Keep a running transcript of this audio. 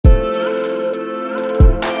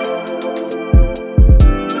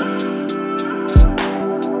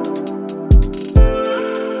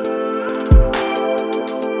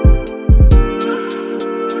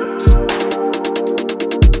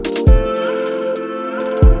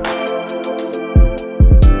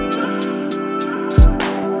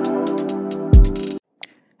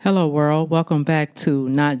Hello, world. Welcome back to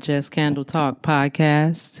Not Just Candle Talk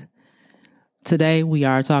podcast. Today, we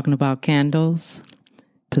are talking about candles,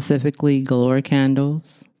 specifically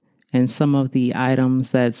GaloreCandles, and some of the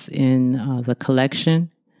items that's in the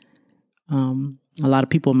collection. A lot of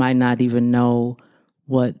people might not even know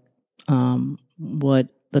what the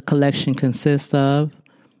collection consists of.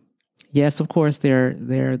 Yes, of course,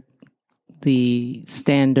 they're the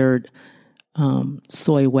standard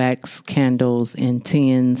soy wax candles in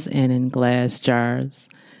tins and in glass jars.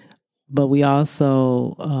 But we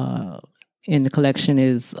also, in the collection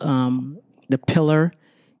is the pillar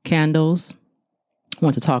candles. I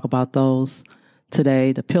want to talk about those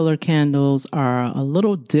today. The pillar candles are a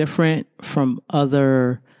little different from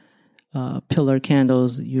other pillar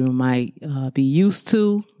candles you might be used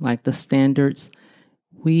to, like the standards.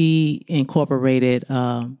 We incorporated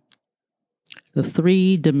the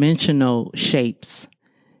three-dimensional shapes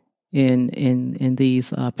in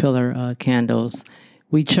these pillar candles.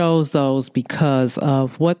 We chose those because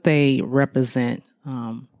of what they represent.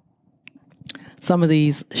 Some of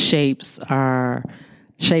these shapes are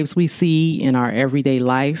shapes we see in our everyday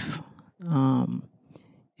life, and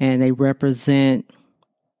they represent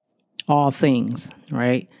all things,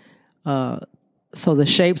 right? So the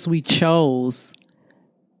shapes we chose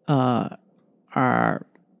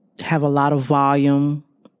have a lot of volume,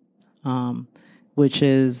 which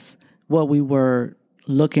is what we were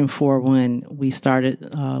looking for when we started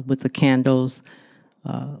with the candles.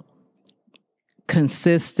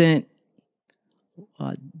 Consistent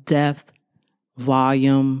depth,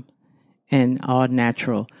 volume, and all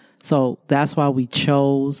natural. So that's why we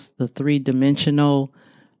chose the three-dimensional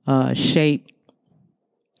shapes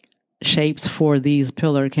for these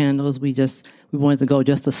pillar candles. We wanted to go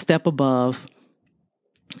just a step above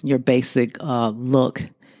your basic look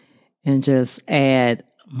and just add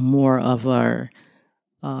more of a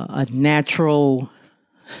natural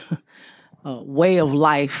way of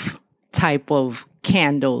life type of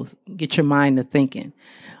candles. Get your mind to thinking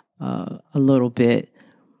a little bit.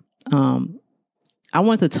 I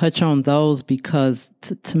want to touch on those because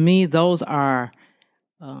to me those are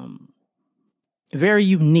very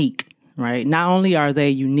unique, right? Not only are they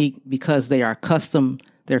unique because they're custom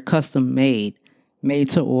made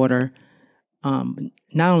to order.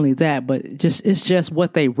 Not only that, but it's just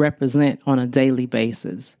what they represent on a daily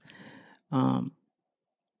basis.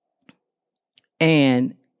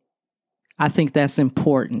 And I think that's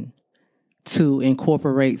important to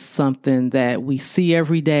incorporate something that we see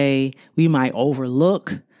every day. We might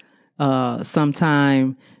overlook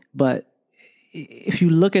sometime, but if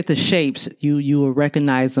you look at the shapes, you will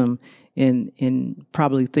recognize them in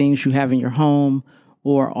probably things you have in your home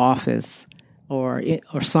or office. Or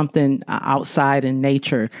something outside in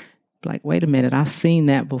nature, like, wait a minute, I've seen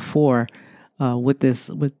that before with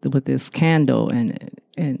this candle,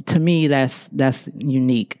 and to me that's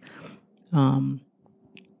unique.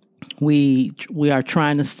 We are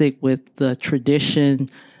trying to stick with the tradition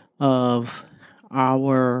of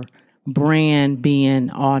our brand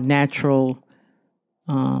being all natural,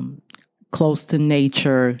 close to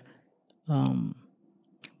nature,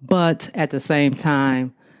 but at the same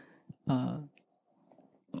time.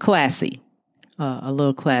 Classy, a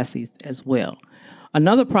little classy as well.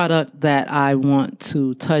 Another product that I want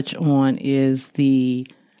to touch on is the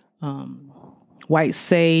white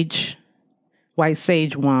sage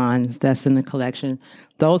wands that's in the collection.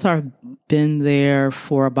 Those have been there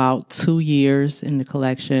for about 2 years in the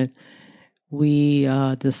collection. We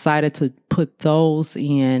decided to put those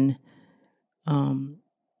in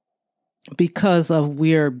because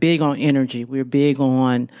we're big on energy. We're big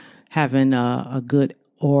on having a good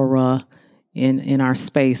aura in our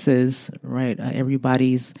spaces, right? Everybody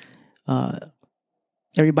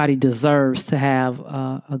deserves to have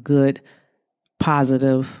a good,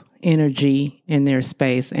 positive energy in their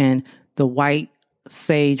space. And the white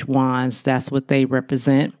sage wands, that's what they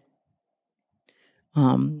represent.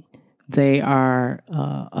 They are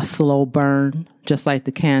a slow burn, just like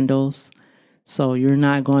the candles. So you're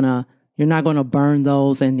not gonna burn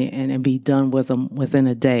those and be done with them within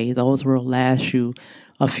a day. Those will last you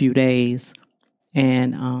a few days,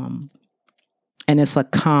 and it's a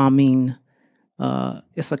calming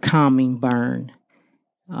burn,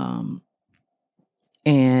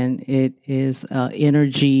 and it is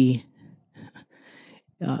energy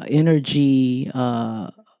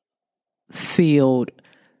filled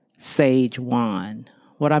sage wand.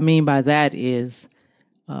 What I mean by that is,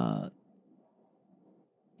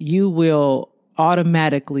 you will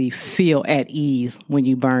automatically feel at ease when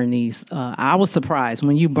you burn these. I was surprised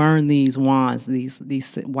when you burn these wands,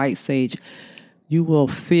 these white sage. you will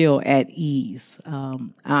feel at ease.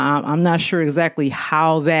 I'm not sure exactly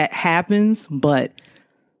how that happens, but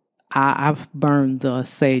I've burned the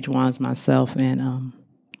sage wands myself, and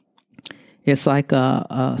it's like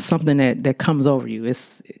something that comes over you.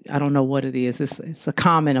 I don't know what it is. It's a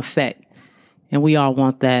common effect, and we all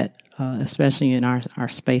want that, especially in our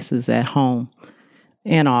spaces at home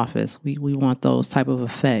and office. We want those type of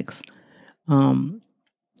effects.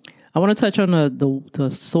 I want to touch on the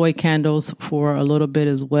soy candles for a little bit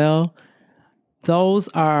as well. Those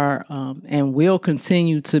are and will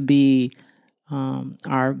continue to be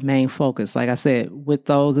our main focus. Like I said, with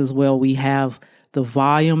those as well, we have the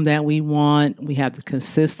volume that we want. We have the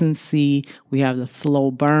consistency. We have the slow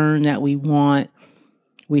burn that we want.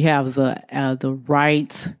 We have the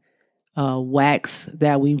right wax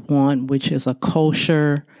that we want, which is a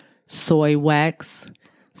kosher soy wax.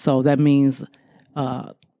 So that means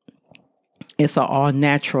it's an all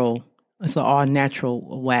natural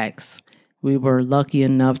wax. We were lucky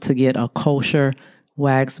enough to get a kosher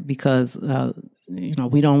wax because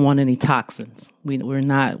we don't want any toxins.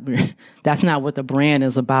 That's not what the brand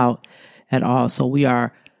is about at all. So we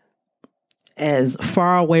are as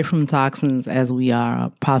far away from toxins as we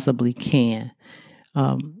possibly can.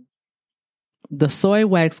 The soy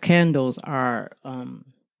wax candles are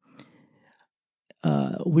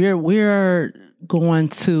we're going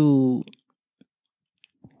to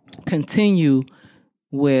continue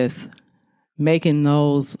with making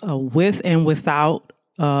those with and without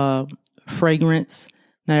fragrance.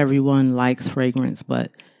 Not everyone likes fragrance,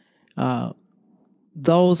 but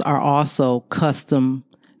those are also custom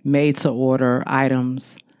made to order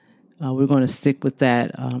items. We're going to stick with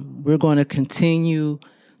that. We're going to continue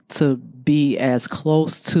to be as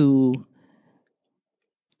close to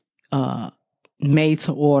made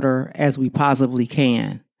to order as we possibly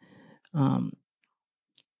can.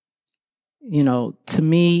 To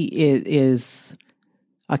me,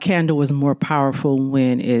 a candle is more powerful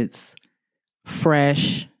when it's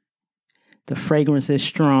fresh, the fragrance is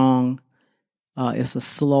strong, it's a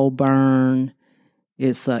slow burn,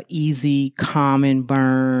 it's a easy, common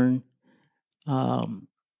burn. We're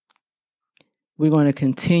going to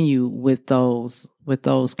continue with those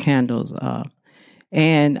candles.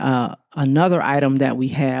 And another item that we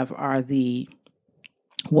have are the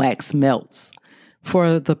wax melts.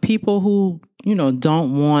 For the people who,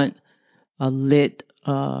 don't want a lit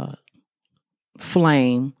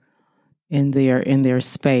flame in their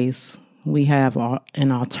space, we have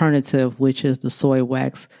an alternative, which is the soy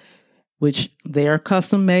wax, which they are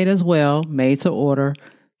custom made as well, made to order.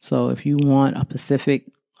 So if you want a specific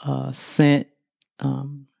scent,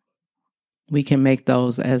 we can make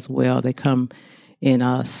those as well. They come in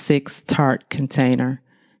a 6 tart container.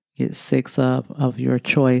 Get 6 of your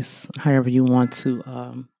choice, however you want to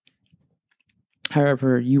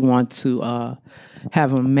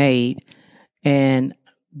have them made. And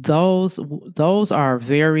those are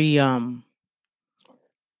very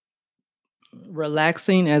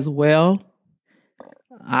relaxing as well.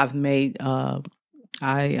 I've made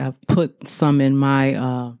I put some in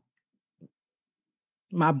my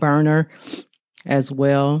my burner as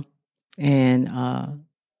well, and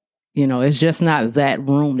it's just not that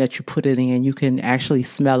room that you put it in. You can actually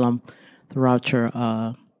smell them throughout your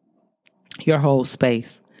whole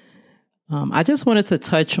space. I just wanted to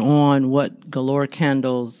touch on what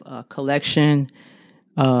GaloreCandles collection,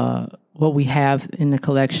 what we have in the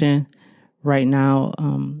collection right now,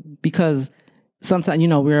 because sometimes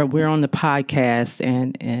we're on the podcast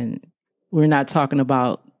and we're not talking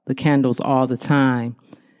about the candles all the time,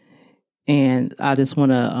 and I just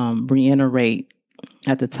want to reiterate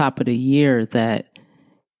at the top of the year that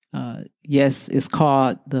yes, the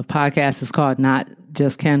podcast is called Not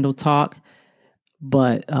Just Candle Talk,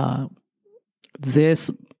 but this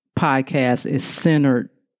podcast is centered.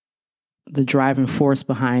 The driving force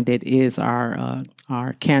behind it is our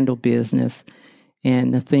candle business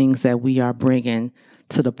and the things that we are bringing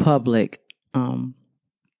to the public.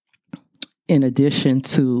 In addition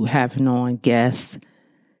to having on guests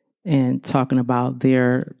and talking about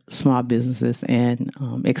their small businesses and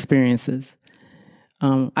experiences.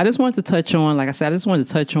 I just wanted to touch on, like I said,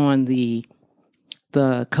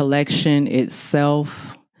 the collection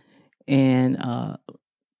itself. And,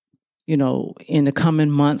 in the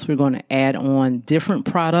coming months, we're going to add on different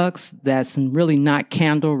products that's really not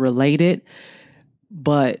candle related,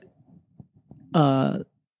 but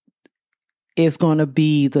it's going to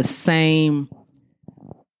be the same.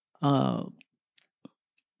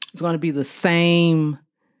 It's going to be the same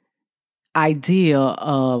idea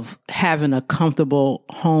of having a comfortable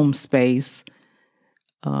home space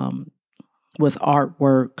with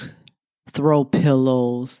artwork, throw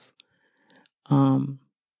pillows, and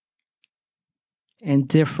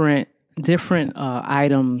different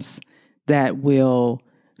items that will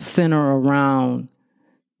center around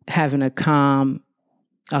having a calm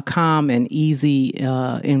and easy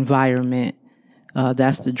environment.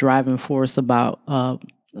 That's the driving force of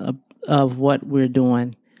what we're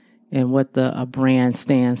doing and what the brand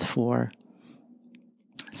stands for.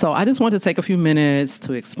 So I just want to take a few minutes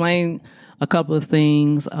to explain a couple of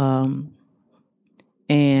things,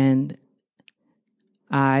 and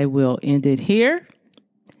I will end it here.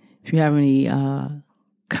 If you have any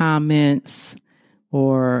comments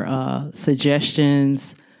or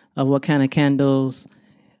suggestions of what kind of candles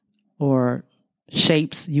or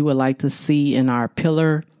shapes you would like to see in our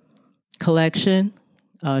pillar collection,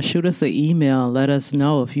 shoot us an email. Let us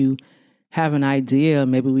know if you have an idea.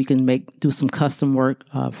 Maybe we can do some custom work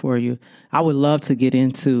for you. I would love to get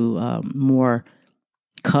into more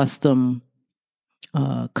custom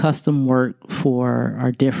work for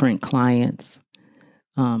our different clients.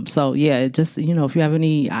 So yeah, just, if you have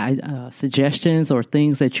any suggestions or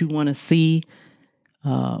things that you want to see,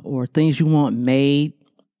 or things you want made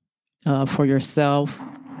for yourself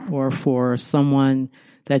or for someone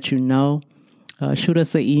that you know, shoot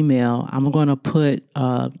us an email. I'm going to put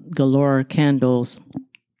GaloreCandles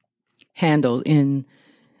handle in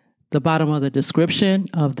the bottom of the description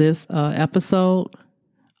of this episode.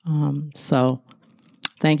 So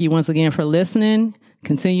thank you once again for listening.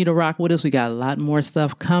 Continue to rock with us. We got a lot more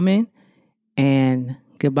stuff coming. And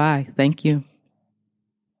goodbye. Thank you.